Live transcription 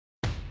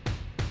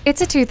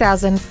It's a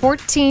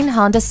 2014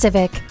 Honda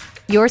Civic.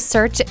 Your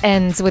search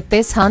ends with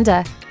this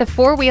Honda. The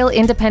four-wheel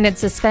independent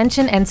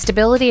suspension and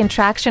stability and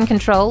traction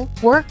control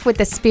work with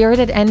the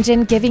spirited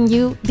engine, giving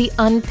you the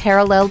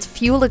unparalleled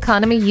fuel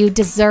economy you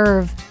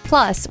deserve.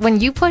 Plus,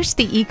 when you push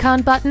the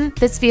Econ button,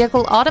 this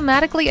vehicle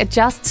automatically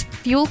adjusts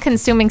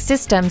fuel-consuming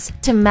systems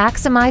to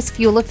maximize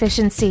fuel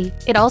efficiency.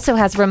 It also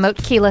has remote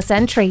keyless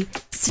entry,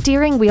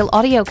 steering wheel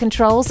audio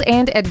controls,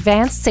 and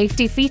advanced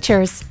safety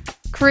features.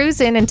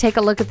 Cruise in and take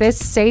a look at this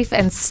safe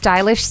and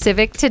stylish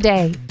Civic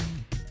today.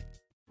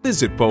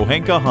 Visit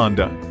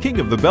Pohanka-Honda, King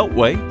of the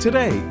Beltway,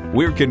 today.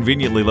 We're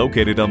conveniently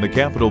located on the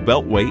Capitol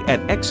Beltway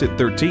at Exit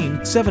 13,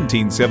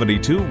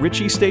 1772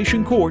 Ritchie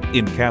Station Court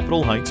in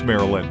Capitol Heights,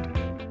 Maryland.